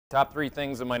Top three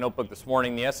things in my notebook this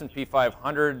morning: the S&P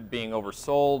 500 being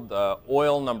oversold,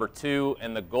 oil number 2,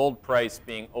 and the gold price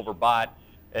being overbought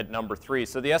at number 3.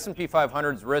 So the S&P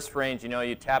 500's risk range,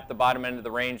 you tapped the bottom end of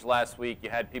the range last week. You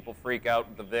had people freak out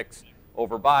with the VIX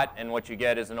overbought, and what you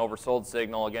get is an oversold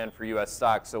signal again for U.S.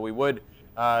 stocks. So we would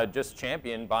just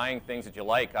champion buying things that you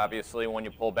like. Obviously, when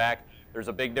you pull back, there's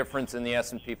a big difference in the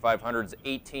S&P 500's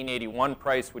 1881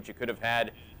 price, which you could have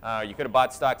had. You could have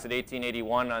bought stocks at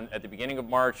 1881 at the beginning of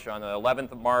March, on the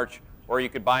 11th of March, or you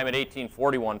could buy them at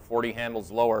 1841, 40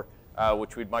 handles lower,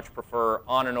 which we'd much prefer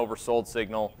on an oversold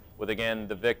signal, with, again,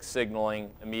 the VIX signaling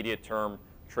immediate term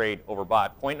trade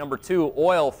overbought. Point number 2,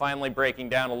 oil finally breaking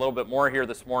down a little bit more here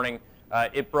this morning.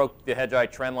 It broke the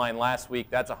Hedgeye trend line last week.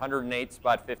 That's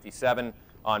 108.57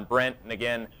 on Brent. And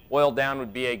again, oil down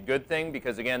would be a good thing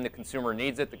because, again, the consumer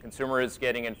needs it. The consumer is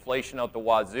getting inflation out the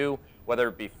wazoo, whether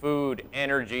it be food,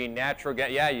 energy, natural gas.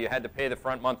 Yeah, you had to pay the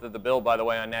front month of the bill, by the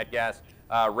way, on nat gas,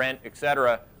 rent,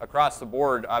 etc. Across the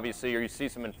board, obviously, you see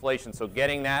some inflation. So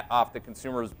getting that off the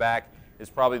consumer's back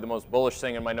is probably the most bullish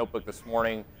thing in my notebook this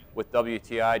morning, with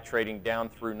WTI trading down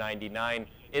through 99.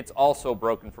 It's also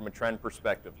broken from a trend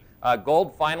perspective.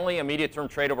 Gold, finally, immediate term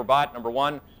trade overbought, number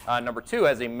 1. Number 2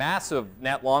 has a massive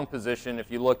net long position.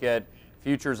 If you look at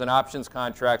futures and options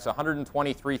contracts,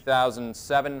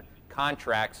 123,007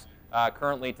 contracts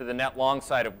currently to the net long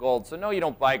side of gold. So no, you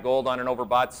don't buy gold on an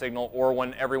overbought signal or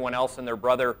when everyone else and their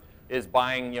brother is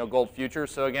buying gold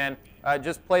futures. So again,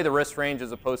 just play the risk range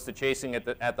as opposed to chasing at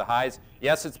the highs.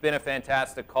 Yes, it's been a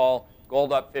fantastic call.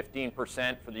 Gold up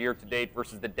 15% for the year to date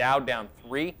versus the Dow down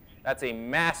 3. That's a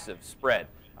massive spread.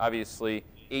 Obviously,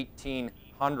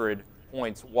 1,800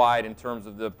 points wide in terms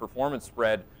of the performance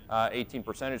spread, 18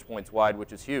 percentage points wide,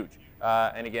 which is huge.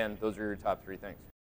 And again, those are your top three things.